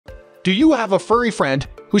Do you have a furry friend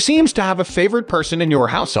who seems to have a favorite person in your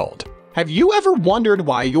household? Have you ever wondered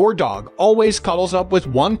why your dog always cuddles up with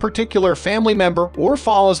one particular family member or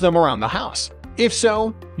follows them around the house? If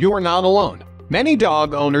so, you are not alone. Many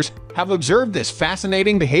dog owners have observed this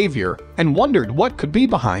fascinating behavior and wondered what could be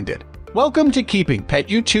behind it. Welcome to Keeping Pet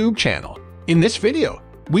YouTube channel. In this video,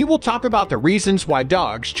 we will talk about the reasons why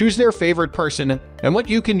dogs choose their favorite person and what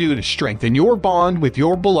you can do to strengthen your bond with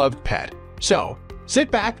your beloved pet. So, sit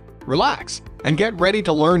back, relax, and get ready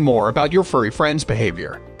to learn more about your furry friend's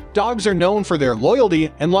behavior. Dogs are known for their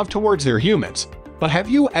loyalty and love towards their humans, but have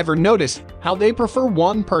you ever noticed how they prefer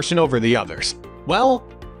one person over the others? Well,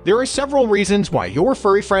 there are several reasons why your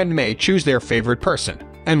furry friend may choose their favorite person,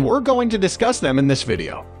 and we're going to discuss them in this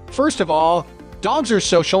video. First of all, dogs are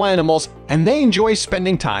social animals and they enjoy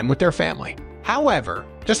spending time with their family. However,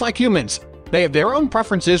 just like humans, they have their own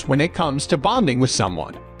preferences when it comes to bonding with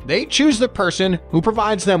someone. They choose the person who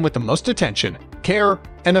provides them with the most attention, care,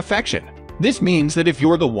 and affection. This means that if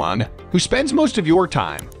you're the one who spends most of your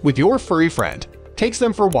time with your furry friend, takes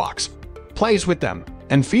them for walks, plays with them,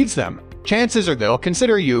 and feeds them, chances are they'll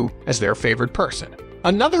consider you as their favorite person.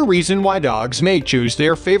 Another reason why dogs may choose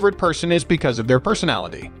their favorite person is because of their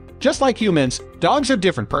personality. Just like humans, dogs have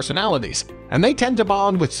different personalities, and they tend to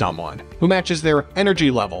bond with someone who matches their energy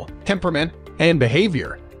level, temperament, and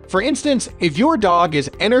behavior. For instance, if your dog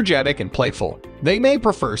is energetic and playful, they may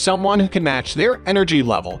prefer someone who can match their energy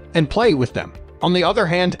level and play with them. On the other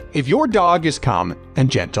hand, if your dog is calm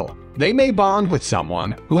and gentle, they may bond with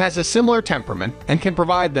someone who has a similar temperament and can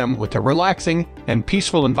provide them with a relaxing and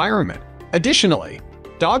peaceful environment. Additionally,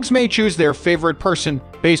 dogs may choose their favorite person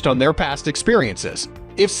based on their past experiences.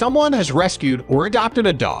 If someone has rescued or adopted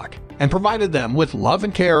a dog and provided them with love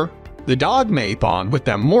and care, the dog may bond with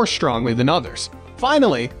them more strongly than others.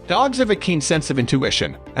 Finally, dogs have a keen sense of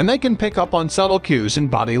intuition, and they can pick up on subtle cues in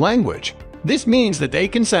body language. This means that they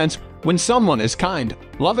can sense when someone is kind,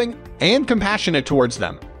 loving, and compassionate towards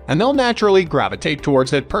them, and they'll naturally gravitate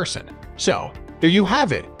towards that person. So, there you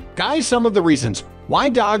have it, guys, some of the reasons why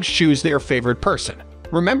dogs choose their favorite person.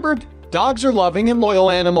 Remember, dogs are loving and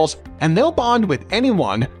loyal animals, and they'll bond with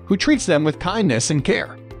anyone who treats them with kindness and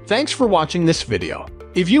care. Thanks for watching this video.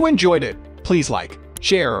 If you enjoyed it, please like,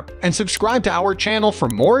 share, and subscribe to our channel for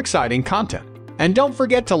more exciting content. And don't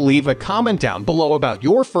forget to leave a comment down below about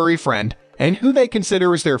your furry friend and who they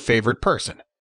consider as their favorite person.